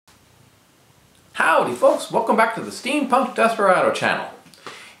Howdy folks, welcome back to the Steampunk Desperado channel.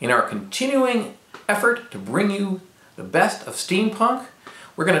 In our continuing effort to bring you the best of steampunk,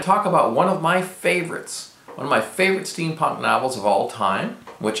 we're going to talk about one of my favorites. One of my favorite steampunk novels of all time,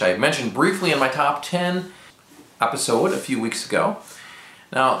 which I mentioned briefly in my top 10 episode a few weeks ago.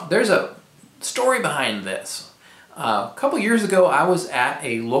 Now, there's a story behind this. A couple years ago, I was at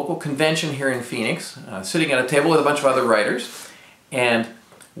a local convention here in Phoenix, sitting at a table with a bunch of other writers, and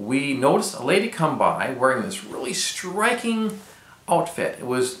we noticed a lady come by wearing this really striking outfit. It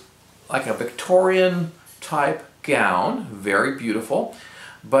was like a Victorian type gown, very beautiful,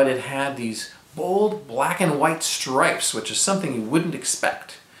 but it had these bold black and white stripes, which is something you wouldn't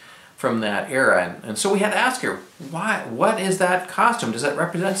expect from that era. And so we had to ask her, what is that costume? Does that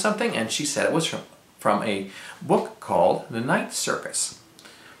represent something? And she said it was from a book called The Night Circus.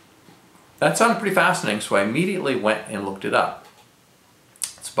 That sounded pretty fascinating, so I immediately went and looked it up.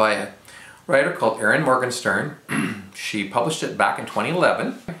 It's by a writer called Erin Morgenstern. She published it back in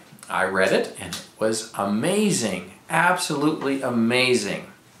 2011. I read it and it was amazing, absolutely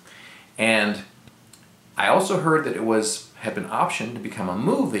amazing. And I also heard that it had been optioned to become a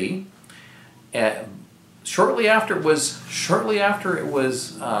movie shortly after it was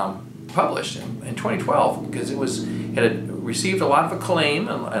published in 2012, because it had received a lot of acclaim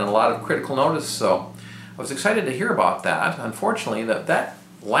and a lot of critical notice. So I was excited to hear about that. Unfortunately, that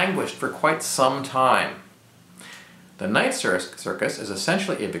languished for quite some time. The Night Circus is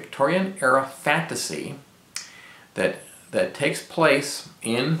essentially a Victorian-era fantasy that takes place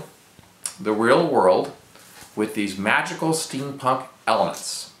in the real world with these magical steampunk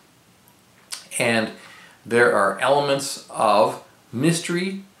elements. And there are elements of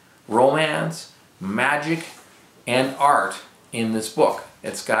mystery, romance, magic, and art in this book.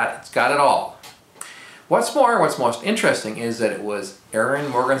 It's got it all. What's most interesting is that it was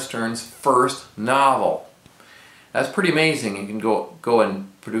Erin Morgenstern's first novel. That's pretty amazing. You can go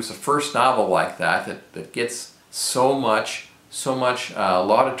and produce a first novel like that gets so much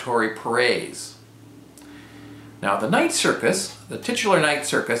laudatory praise. Now, the Night Circus, the titular Night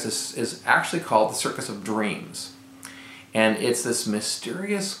Circus, is actually called the Circus of Dreams. And it's this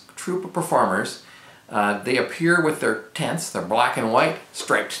mysterious troupe of performers. They appear with their tents, their black and white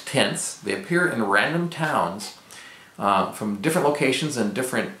striped tents. They appear in random towns from different locations in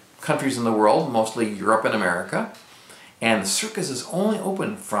different countries in the world, mostly Europe and America. And the circus is only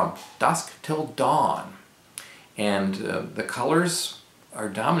open from dusk till dawn. And the colors are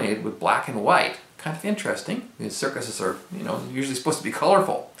dominated with black and white. Kind of interesting. These circuses are, usually supposed to be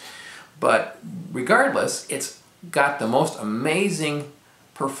colorful. But regardless, it's got the most amazing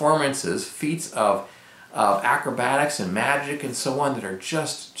performances, feats of acrobatics and magic and so on that are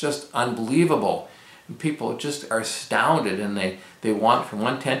just unbelievable. And people just are astounded, and they want from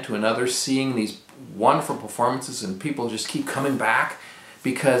one tent to another, seeing these wonderful performances, and people just keep coming back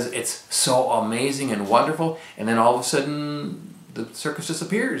because it's so amazing and wonderful. And then all of a sudden the circus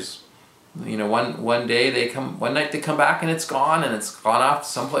disappears. One night they come back and it's gone off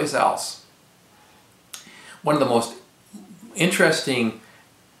someplace else. One of the most interesting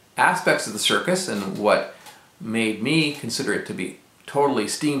aspects of the circus, and what made me consider it to be totally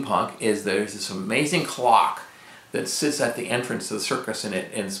steampunk, is there's this amazing clock that sits at the entrance to the circus, and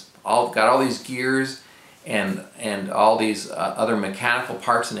it's got all these gears and all these other mechanical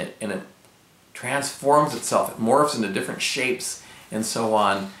parts in it, and it transforms itself. It morphs into different shapes and so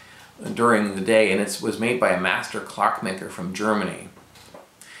on during the day, and it was made by a master clockmaker from Germany.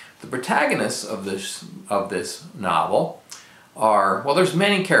 The protagonists of this novel are, well, there's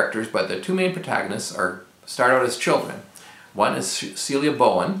many characters, but the two main protagonists start out as children. One is Celia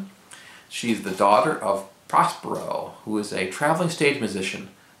Bowen. She's the daughter of Prospero, who is a traveling stage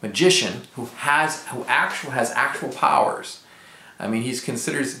magician who has actual powers. I mean, he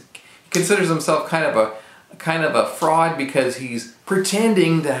considers himself kind of a fraud, because he's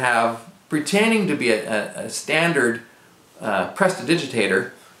pretending to be a standard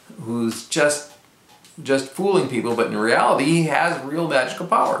prestidigitator who's just fooling people, but in reality he has real magical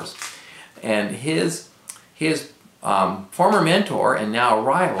powers. And his former mentor and now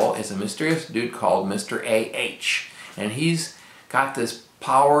rival is a mysterious dude called Mr. A.H. And he's got this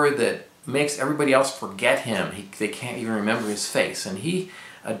power that makes everybody else forget him. They can't even remember his face. And he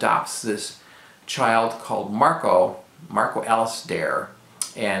adopts this child called Marco Alistair,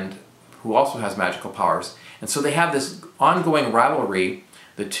 and who also has magical powers. And so they have this ongoing rivalry.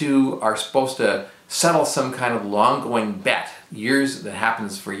 The two are supposed to settle some kind of long-going bet, that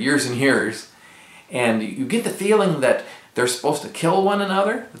happens for years and years. And you get the feeling that they're supposed to kill one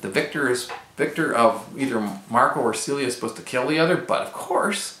another, that the victor of either Marco or Celia is supposed to kill the other. But of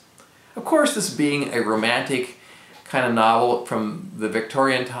course, course, this being a romantic kind of novel from the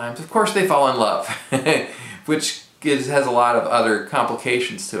Victorian times, of course they fall in love, which has a lot of other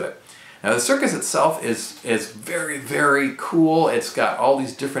complications to it. Now the circus itself is very, very cool. It's got all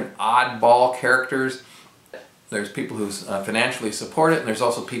these different oddball characters. There's people who financially support it, and there's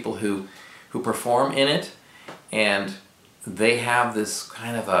also people who perform in it, and they have this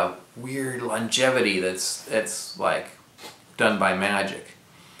kind of a weird longevity that's like done by magic.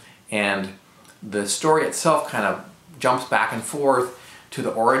 And the story itself kind of jumps back and forth to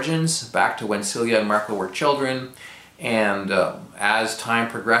the origins, back to when Celia and Marco were children, and as time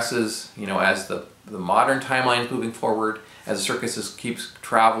progresses, you know, as the modern timeline is moving forward, as the circus keeps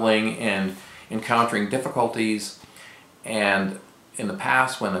traveling and encountering difficulties, and in the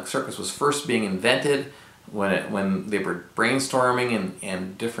past when the circus was first being invented, when they were brainstorming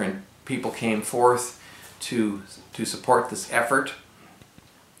and different people came forth to support this effort.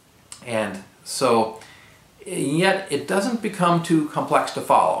 And so, yet it doesn't become too complex to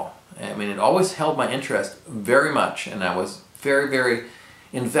follow. I mean, it always held my interest very much, and I was very, very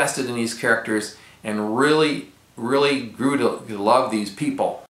invested in these characters and really, really grew to love these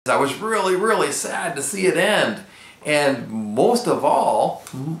people. I was really, really sad to see it end. And most of all,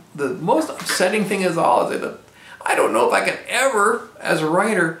 the most upsetting thing is that I don't know if I can ever, as a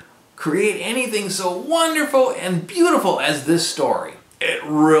writer, create anything so wonderful and beautiful as this story. It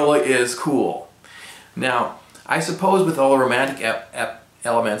really is cool. Now, I suppose with all the romantic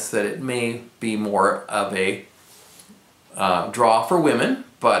elements that it may be more of a draw for women,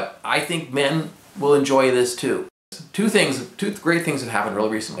 but I think men will enjoy this too. Two great things have happened really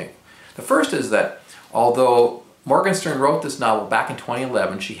recently. The first is that although Morgenstern wrote this novel back in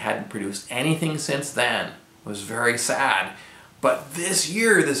 2011, she hadn't produced anything since then. It was very sad. But this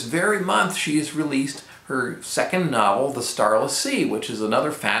year, this very month, she has released her second novel, The Starless Sea, which is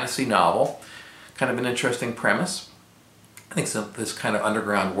another fantasy novel, kind of an interesting premise. I think this kind of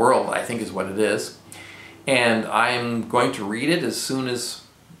underground world, I think, is what it is. And I'm going to read it as soon as,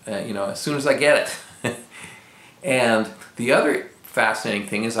 as soon as I get it. And the other fascinating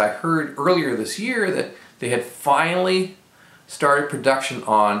thing is I heard earlier this year that they had finally started production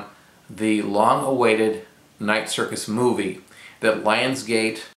on the long-awaited Night Circus movie, that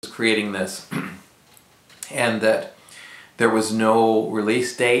Lionsgate was creating this, and that there was no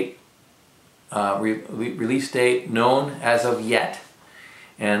release date known as of yet.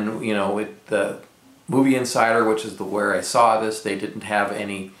 And you know, with the Movie Insider, which is where I saw this, they didn't have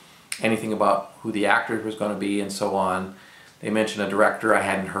anything about who the actor was going to be and so on. They mentioned a director I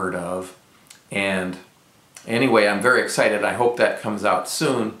hadn't heard of, and anyway, I'm very excited. I hope that comes out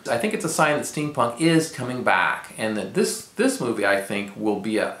soon. I think it's a sign that steampunk is coming back, and that this movie, I think, will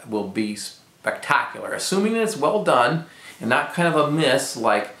be spectacular, assuming that it's well done and not kind of a miss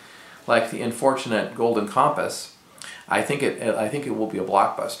like the unfortunate Golden Compass. I think it will be a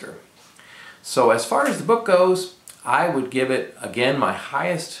blockbuster. So as far as the book goes, I would give it, again, my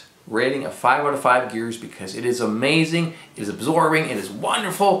highest rating of 5 out of 5 gears, because it is amazing, it is absorbing, it is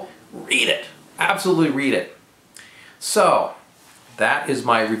wonderful. Read it. Absolutely read it. So, that is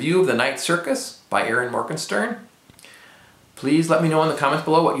my review of The Night Circus by Erin Morgenstern. Please let me know in the comments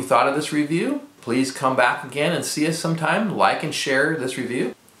below what you thought of this review. Please come back again and see us sometime. Like and share this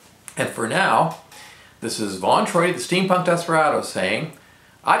review. And for now, this is Vaughn Troy, the Steampunk Desperado, saying,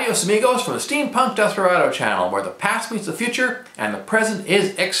 adios amigos from the Steampunk Desperado channel, where the past meets the future and the present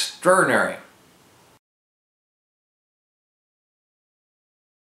is extraordinary.